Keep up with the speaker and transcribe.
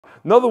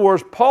In other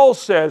words, Paul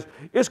says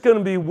it's going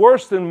to be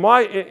worse than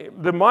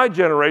my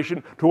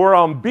generation, to where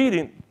I'm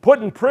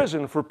put in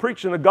prison for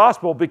preaching the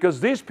gospel, because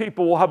these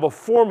people will have a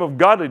form of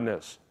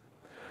godliness.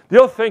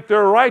 They'll think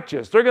they're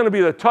righteous. They're going to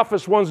be the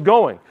toughest ones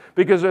going,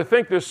 because they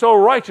think they're so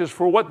righteous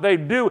for what they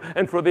do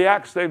and for the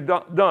acts they've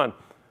done.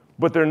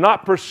 But they're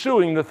not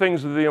pursuing the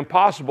things of the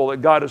impossible that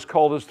God has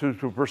called us to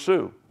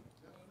pursue.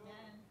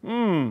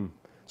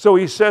 So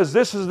he says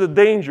this is the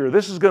danger.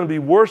 This is going to be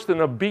worse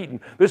than a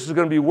beating. This is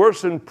going to be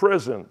worse than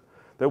prison,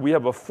 that we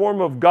have a form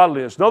of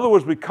godliness. In other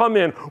words, we come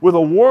in with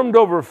a warmed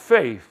over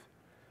faith,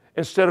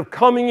 instead of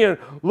coming in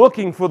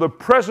looking for the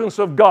presence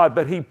of God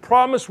that he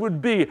promised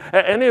would be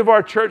at any of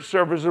our church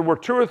services where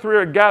 2 or 3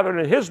 are gathered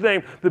in his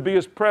name to be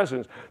his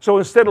presence. So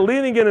instead of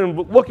leaning in and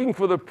looking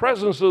for the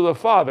presence of the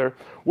Father,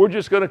 we're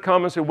just going to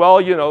come and say,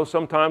 well, you know,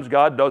 sometimes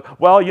God does.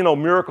 Well, you know,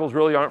 miracles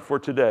really aren't for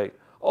today.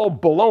 Oh,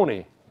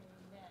 baloney.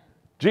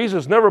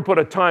 Jesus never put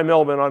a time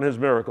element on his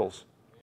miracles.